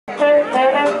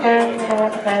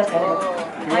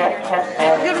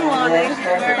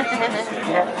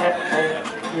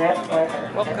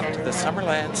the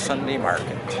Summerland Sunday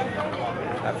Market.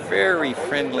 A very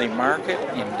friendly market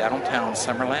in downtown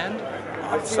Summerland.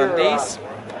 On Sundays,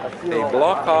 they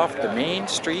block off the main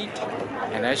street,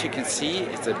 and as you can see,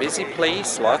 it's a busy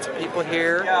place, lots of people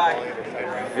here,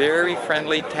 very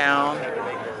friendly town,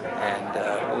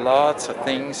 and lots of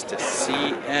things to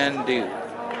see and do.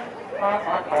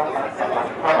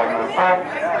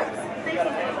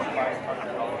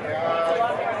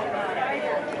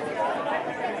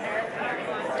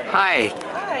 Hi.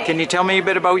 Hi. Can you tell me a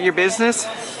bit about your business?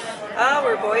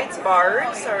 We're Boyd's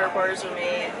Bars. Our bars are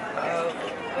made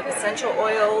with essential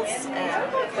oils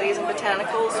and clays and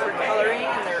botanicals for coloring,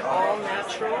 and they're all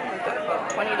natural. We've got about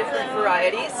 20 different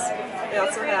varieties. We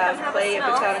also have clay and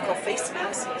botanical face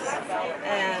masks,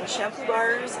 and shampoo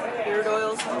bars, beard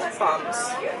oils, and lip balms.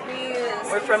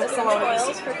 We're from Kelowna,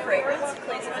 BC. For fragrance,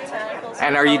 clays and botanicals.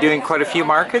 And are you doing quite a few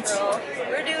markets?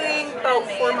 We're doing about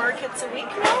 4 markets a week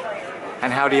now.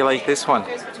 And how do you like this one?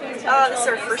 This is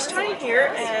our first time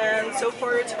here, and so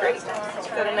far it's great. It's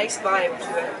got a nice vibe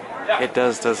to it. It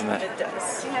does, doesn't it? It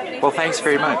does. Well, thanks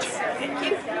very much. Thank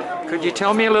you. Could you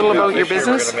tell me a little about your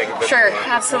business? Sure,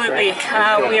 absolutely.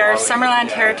 We are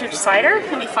Summerland Heritage Cider.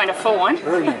 Let me find a full one.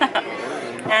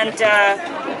 And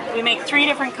we make 3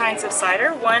 different kinds of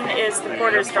cider. One is the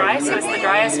Porter's Dry, so it's the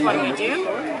driest one we do.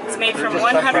 It's made from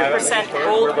 100%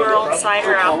 Old World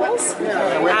cider apples.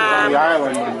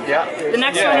 The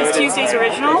next one is Tuesday's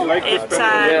Original. It's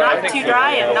not too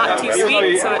dry and not too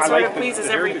sweet, so it sort of pleases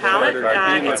every palate.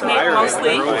 It's made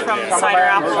mostly from cider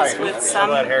apples with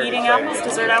some eating apples,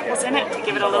 dessert apples in it to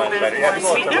give it a little bit more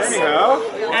sweetness.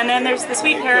 And then there's the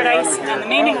Sweet Paradise, and the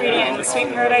main ingredient in the Sweet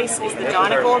Paradise is the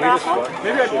Donegal apple.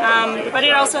 But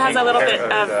it also has a little bit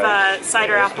of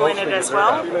cider apple in it as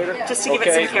well, just to give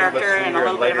it some character and a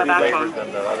little bit of a backbone.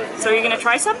 So you're going to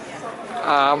try some?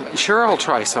 Sure, I'll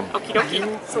try some. Okie dokie.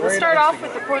 So we'll start off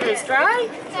with the Porter's Dry,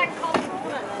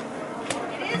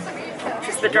 which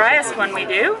is the driest one we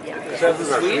do.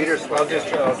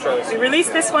 We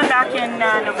released this one back in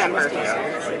November.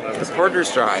 The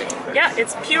Porter's Dry. Yeah,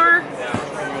 it's pure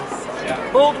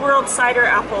Old World cider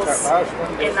apples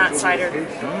in that cider.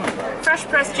 Fresh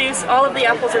pressed juice. All of the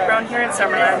apples are grown here in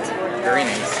Summerland. Very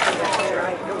nice.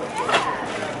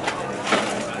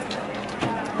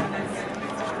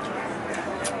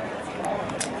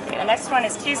 Okay, the next one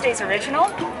is Tuesday's Original.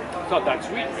 It's not that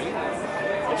sweet, really.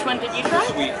 Which one did you try?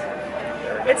 Sweet.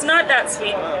 It's not that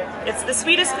sweet. It's the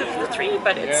sweetest of the 3,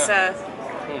 but it's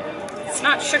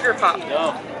not sugar pop.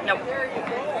 No. Nope.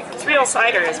 It's real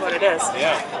cider is what it is.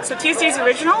 Yeah. So Tuesday's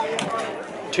Original?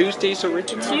 Tuesday's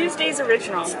Original? Tuesday's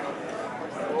Original.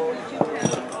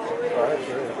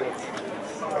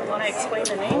 Want to explain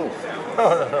the name?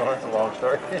 Oh, no, that's a long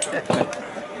story.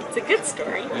 It's a good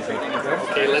story.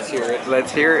 Okay, let's hear it.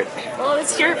 Let's hear it. Well,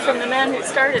 let's hear it from the man who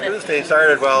started it. Tuesday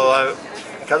started, well,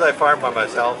 because I farm by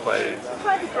myself, I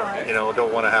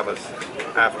don't want to have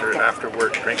after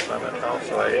work drinks by myself,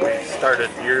 so I started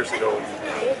years ago.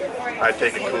 I'd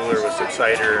take a cooler with some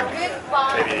cider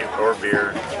and maybe or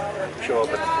beer, show up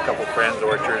at a couple friends'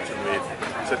 orchards, and we'd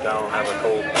sit down and have a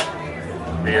cold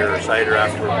beer or cider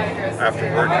after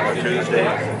work on a Tuesday,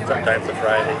 sometimes a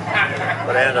Friday.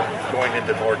 But I ended up going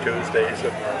into more Tuesdays,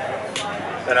 and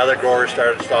then other growers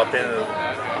started to stop in and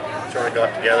sort of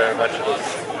got together. A bunch of us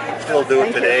still do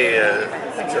it today.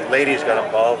 Some ladies got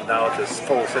involved. Now it's this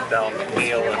full sit-down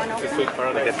meal, and we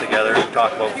get together and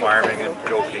talk about farming and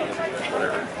joking and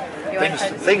whatever.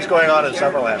 Things going on in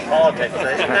Summerland. Politics,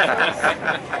 right?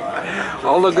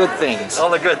 All the good things. All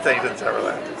the good things in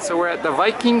Summerland. So we're at the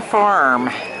Viking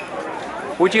Farm.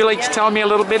 Would you like to tell me a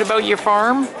little bit about your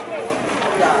farm? A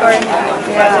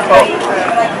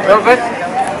little bit.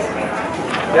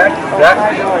 That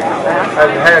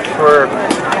I've had for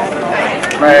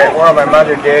my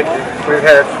mother did. We've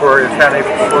had it for the family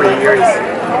for 40 years.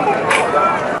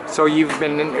 So you've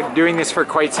been doing this for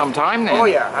quite some time then? Oh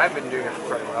yeah, I've been doing it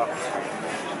for quite a while.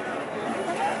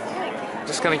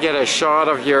 Just gonna get a shot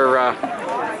of your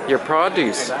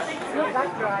produce.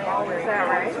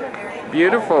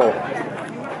 Beautiful.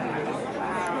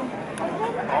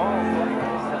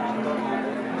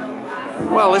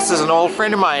 Well, this is an old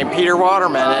friend of mine, Peter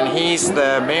Waterman, and he's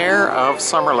the mayor of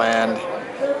Summerland.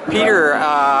 Peter,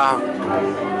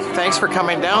 thanks for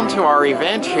coming down to our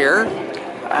event here.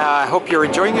 I hope you're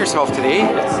enjoying yourself today.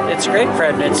 It's great,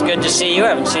 Fred. It's good to see you. I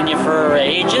haven't seen you for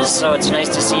ages, so it's nice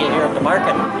to see you here at the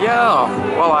market. Yeah,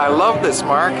 well, I love this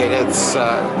market. It's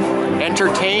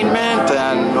entertainment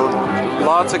and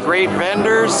lots of great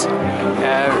vendors.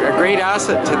 A great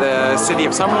asset to the city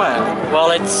of Summerland.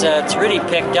 Well, it's really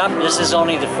picked up. This is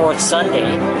only the 4th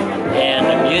Sunday, and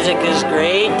the music is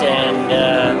great, and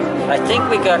I think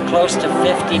we got close to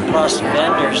 50 plus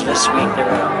vendors this week. There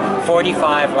were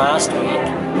 45 last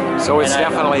week. So it's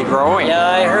definitely growing. Yeah,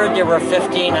 I heard there were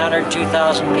 1,500,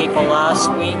 2,000 people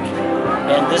last week,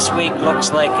 and this week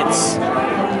looks like it's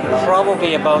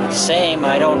probably about the same.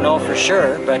 I don't know for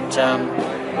sure, but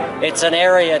it's an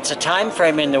area, it's a time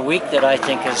frame in the week that I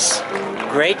think is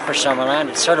great for Summerland.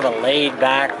 It's sort of a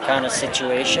laid-back kind of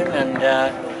situation,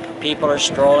 and people are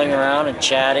strolling around and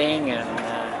chatting, and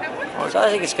so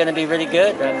I think it's going to be really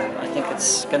good, and I think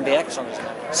it's going to be excellent.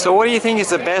 So what do you think is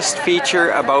the best feature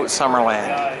about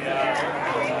Summerland?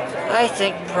 I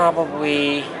think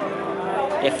probably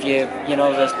if you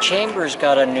know, the Chamber's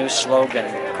got a new slogan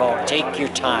called "Take Your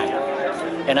Time,"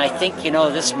 and I think,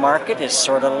 this market is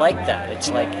sort of like that.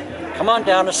 It's like, come on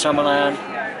down to Summerland,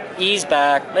 ease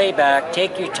back, lay back,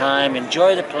 take your time,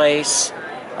 enjoy the place.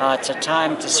 It's a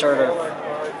time to sort of,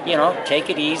 take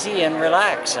it easy and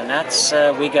relax, and that's,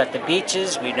 we got the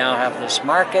beaches, we now have this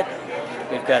market,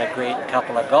 we've got a great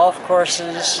couple of golf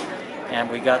courses, and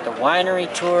we got the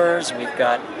winery tours, we've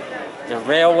got the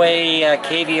railway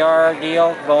KVR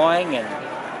deal going, and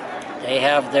they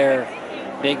have their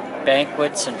big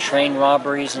banquets and train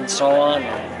robberies and so on.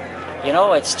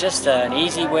 It's just an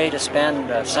easy way to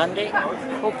spend Sunday.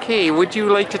 Okay, would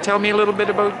you like to tell me a little bit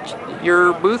about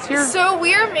your booth here? So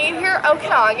we are made here at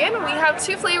Okanagan. We have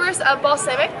 2 flavors of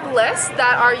balsamic bliss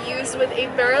that are used with a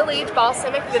barrel-aged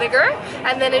balsamic vinegar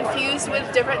and then infused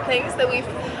with different things that we've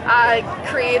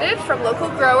created from local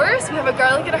growers. We have a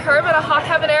garlic and a herb and a hot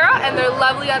habanero, and they're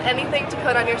lovely on anything to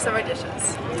put on your summer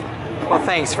dishes. Well,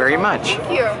 thanks very much.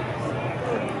 Thank you.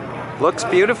 Looks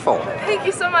beautiful. Thank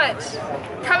you so much.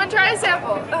 Come and try a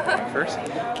sample. First,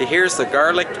 okay, here's the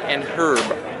garlic and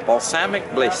herb balsamic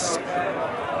bliss.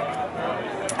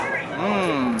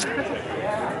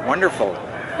 Wonderful.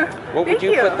 What would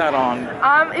you put that on?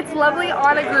 It's lovely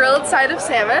on a grilled side of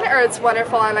salmon, or it's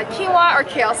wonderful on a quinoa or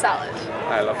kale salad.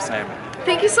 I love salmon.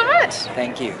 Thank you so much.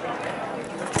 Thank you.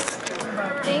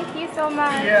 Thank you so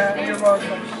much. Yeah, you're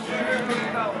welcome.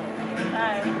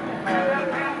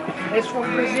 It's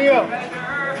from Brazil.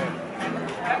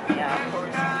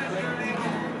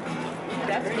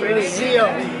 Brazil.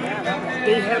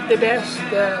 They have the best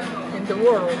in the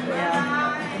world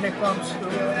when it comes to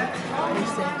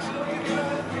these things.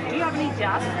 Do you have any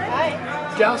Jasper?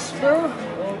 Hi. Jasper?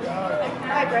 Oh God.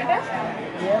 Hi, Brenda.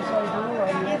 Yes, I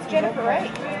do. It's Jennifer,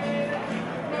 right?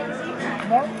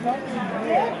 No.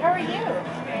 Good. How are you?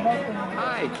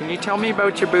 Hi, can you tell me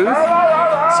about your booth?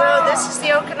 So this is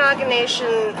the Okanagan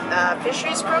Nation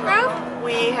fisheries program.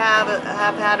 We have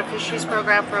had a fisheries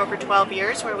program for over 12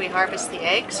 years where we harvest the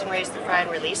eggs and raise the fry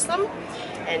and release them.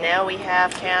 And now we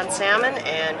have canned salmon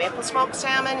and maple smoked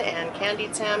salmon and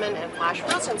candied salmon and flash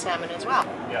frozen salmon as well.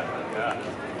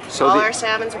 So all our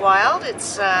salmon's wild.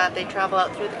 It's they travel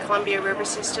out through the Columbia River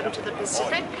system to the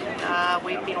Pacific.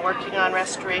 We've been working on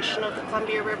restoration of the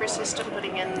Columbia River system,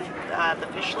 putting in the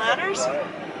fish ladders,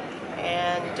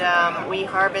 and we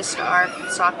harvest our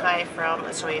sockeye from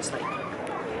Osoyoos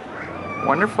Lake.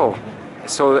 Wonderful.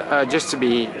 So just to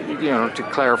be, to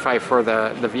clarify for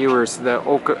the viewers, the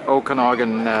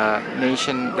Okanagan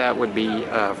Nation, that would be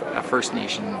a First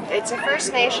Nation. It's a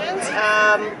First Nations.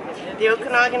 The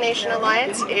Okanagan Nation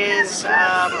Alliance is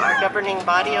our governing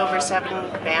body over 7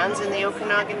 bands in the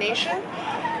Okanagan Nation.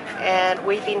 And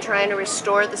we've been trying to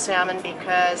restore the salmon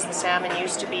because the salmon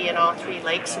used to be in all 3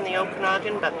 lakes in the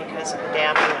Okanagan, but because of the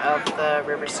damming of the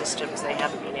river systems, they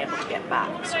haven't been able to get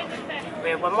back. So we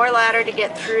have one more ladder to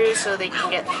get through so they can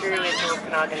get through into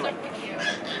Okanagan Lake.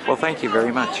 Well, thank you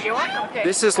very much. You're welcome.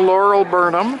 This is Laurel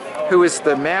Burnham, who is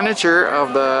the manager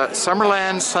of the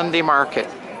Summerland Sunday Market.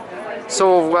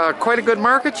 So quite a good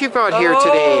market you've got here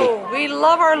today. We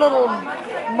love our little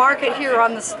market here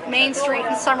on the main street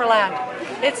in Summerland.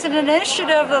 It's an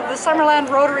initiative of the Summerland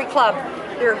Rotary Club.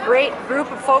 They're a great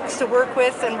group of folks to work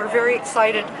with, and we're very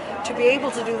excited to be able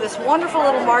to do this wonderful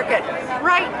little market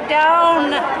right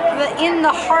down in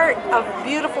the heart of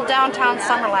beautiful downtown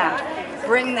Summerland.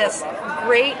 Bring this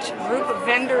great group of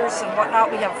vendors and whatnot.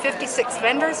 We have 56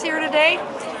 vendors here today,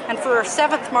 and for our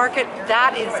 7th market,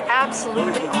 that is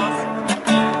absolutely awesome.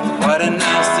 What a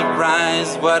nice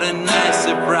surprise, what a nice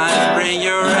surprise, bring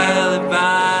your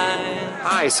alibi.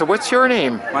 Hi, so what's your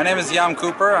name? My name is Yam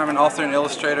Cooper. I'm an author and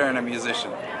illustrator and a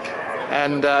musician.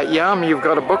 And Yam, you've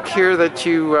got a book here that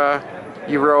you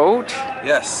wrote.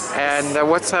 Yes. And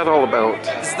what's that all about?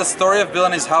 It's the story of Bill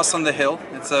and his house on the hill.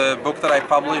 It's a book that I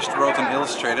published, wrote, and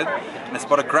illustrated. And it's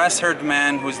about a grass-haired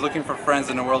man who's looking for friends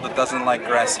in a world that doesn't like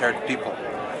grass-haired people.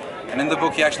 And in the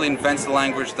book he actually invents a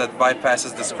language that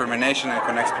bypasses discrimination and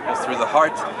connects people through the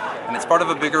heart. And it's part of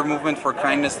a bigger movement for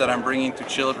kindness that I'm bringing to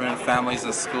children, families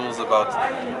and schools about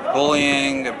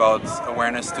bullying, about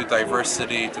awareness to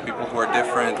diversity, to people who are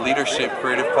different, leadership,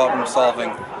 creative problem solving.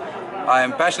 I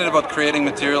am passionate about creating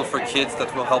material for kids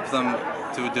that will help them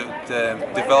to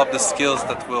develop the skills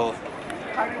that will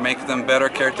make them better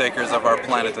caretakers of our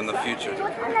planet in the future.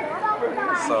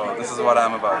 So this is what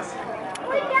I'm about.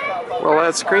 Well,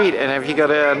 that's great. And have you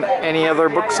got any other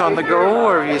books on the go,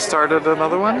 or have you started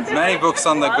another one? Many books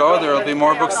on the go. There will be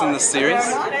more books in the series.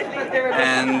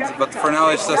 But for now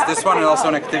it's just this one, and also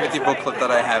an activity booklet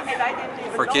that I have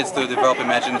for kids to develop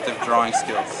imaginative drawing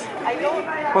skills.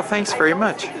 Well, thanks very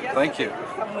much. Thank you.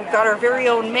 We've got our very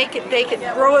own Make It, Bake It,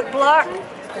 Grow It block.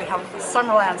 We have the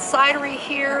Summerland Cidery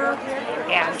here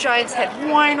and Giant's Head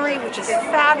Winery, which is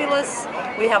fabulous.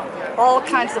 We have all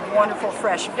kinds of wonderful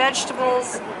fresh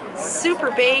vegetables,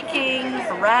 Super Baking,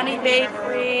 Harani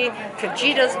Bakery,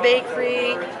 Kajita's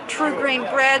Bakery, True Grain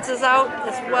Breads is out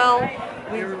as well.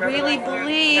 We really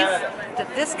believe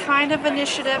that this kind of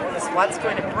initiative is what's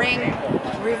going to bring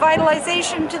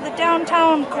revitalization to the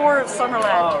downtown core of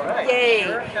Summerland. Yay!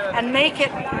 And make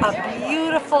it a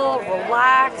beautiful,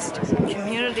 relaxed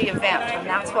community event. And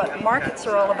that's what markets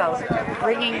are all about,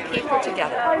 bringing people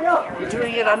together. We're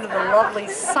doing it under the lovely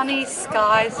sunny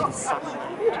skies of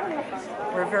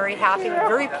Summerland. We're very happy, we're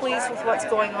very pleased with what's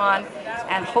going on,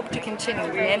 and hope to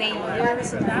continue many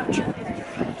years in the future.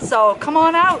 So come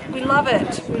on out, we love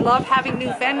it. We love having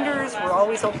new vendors, we're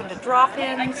always open to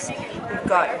drop-ins. We've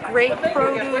got great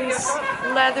produce,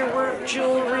 leatherwork,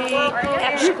 jewelry,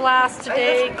 etched glass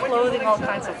today, clothing, all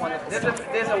kinds of wonderful stuff.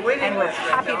 And we're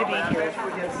happy to be here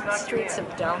in the streets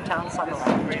of downtown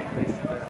Summerland.